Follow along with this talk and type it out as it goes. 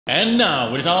And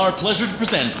now it is our pleasure to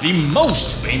present the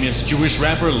most famous Jewish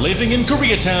rapper living in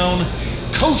Koreatown,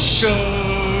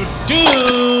 Kosha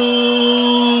Dillz.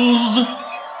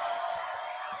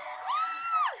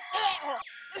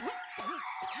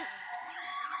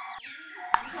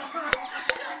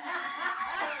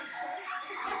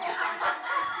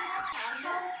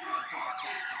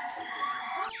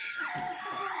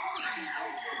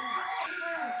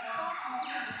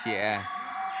 Yeah.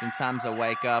 Sometimes I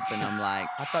wake up and I'm like,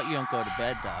 I thought you don't go to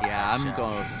bed though. yeah, I'm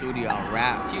going to the studio and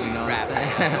rap. You know what I'm saying?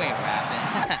 You ain't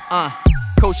rapping.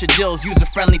 Kosha Dillz, user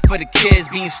friendly for the kids.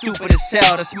 Being stupid as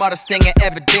hell, the smartest thing I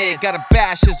ever did. Got a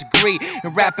bachelor's degree,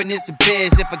 and rapping is the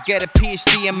biz. If I get a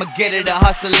PhD, I'ma get it a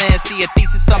hustling. See a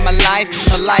thesis on my life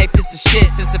is the shit.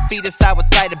 Since a fetus I was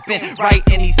tight, I've been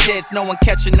writing these hits. No one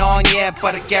catching on yet,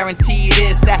 but I guarantee it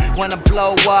is that when I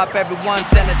blow up, everyone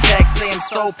send a text, say I'm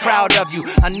so proud of you.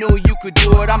 I knew you could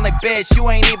do it. I'm like, bitch, you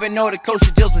ain't even know that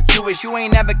Kosha Dillz was Jewish. You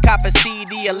ain't never cop a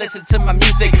CD or listen to my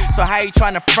music. So how you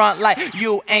trying to front like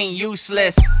you ain't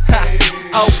useless?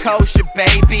 Oh, Kosha,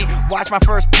 baby. Watch my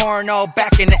first porno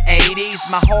back in the 80s.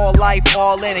 My whole life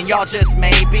all in and y'all just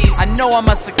maybes. I know I'm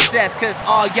a success cause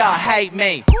all y'all hate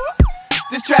me.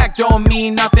 This track don't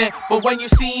mean nothing, but when you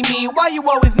see me, why you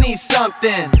always need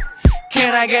something?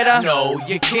 Can I get a? No,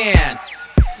 you can't.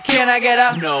 Can I get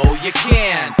a? No, you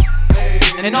can't.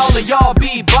 And all of y'all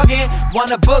be bugging,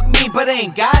 wanna book me but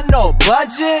ain't got no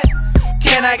budget.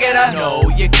 Can I get a? No,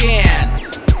 you can't.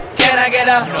 Can I get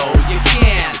a? No, you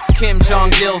can't. Kim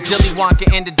Jong-Dillz, Dilly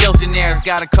Wonka, and the Dillionaires.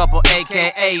 Got a couple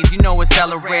AKAs, you know it's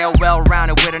hella rare.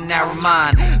 Well-rounded with a narrow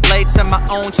mind. Late to my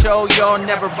own show, yo,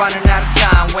 never running out of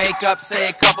time. Wake up, say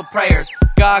a couple prayers.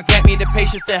 God grant me the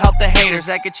patience to help the haters.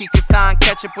 I could cheat the sign,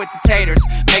 catch up with the taters.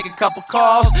 Make a couple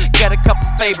calls, get a couple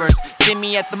favors. See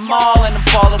me at the mall and I'm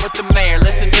falling with the mayor.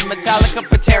 Listen to Metallica,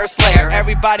 Patera, Slayer.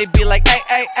 Everybody be like, hey,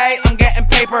 hey, hey, I'm getting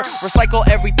paper. Recycle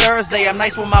every Thursday, I'm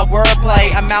nice with my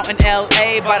wordplay. I'm out in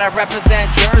LA, but I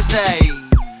represent Jersey.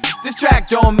 This track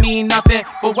don't mean nothing,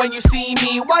 but when you see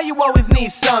me, why you always need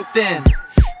something?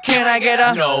 Can I get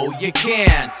a? No, you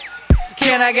can't.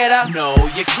 Can I get a? No,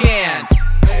 you can't.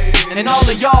 And all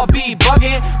of y'all be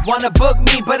bugging, wanna book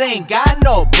me but ain't got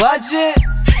no budget.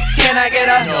 Can I get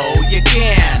a? No, you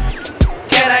can't.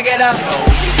 Can I get a? No,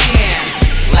 you can't.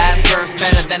 Last verse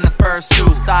better than the first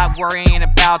two. Stop worrying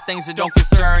about things that don't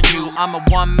concern you. I'm a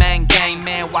one-man gang,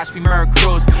 man, watch me murder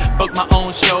Krause. Book my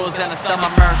own shows and I sell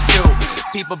my merch too.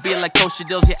 People be like, Kosha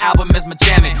Dillz, your album is my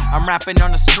jamming. I'm rapping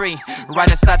on the street, right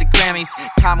inside the Grammys.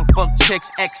 Comic book chicks,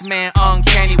 X-Man,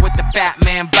 uncanny with the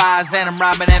Batman buys, and I'm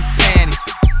robbing them panties.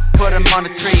 Put them on the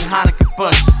tree, Hanukkah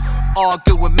bush. All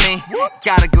good with me,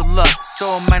 got a good look.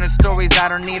 So many stories, I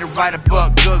don't need to write a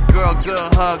book. Good girl,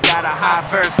 good hug, got a high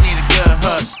verse, need a good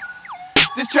hook.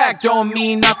 This track don't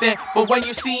mean nothing, but when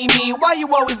you see me, why you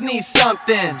always need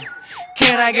something?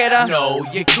 Can I get a? No,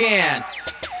 you can't.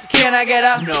 Can I get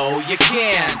a? No, you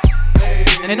can't.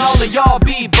 And all of y'all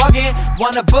be bugging,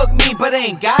 wanna book me but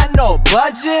ain't got no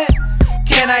budget.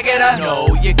 Can I get a?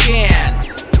 No, you can't.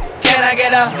 Can I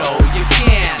get a? No, you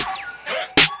can't.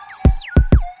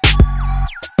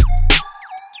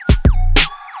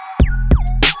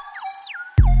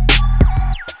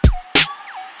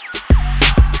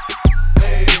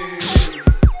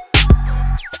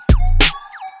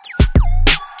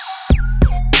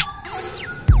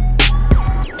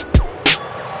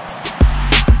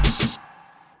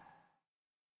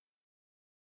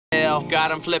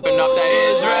 Got him flipping off that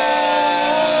Israel.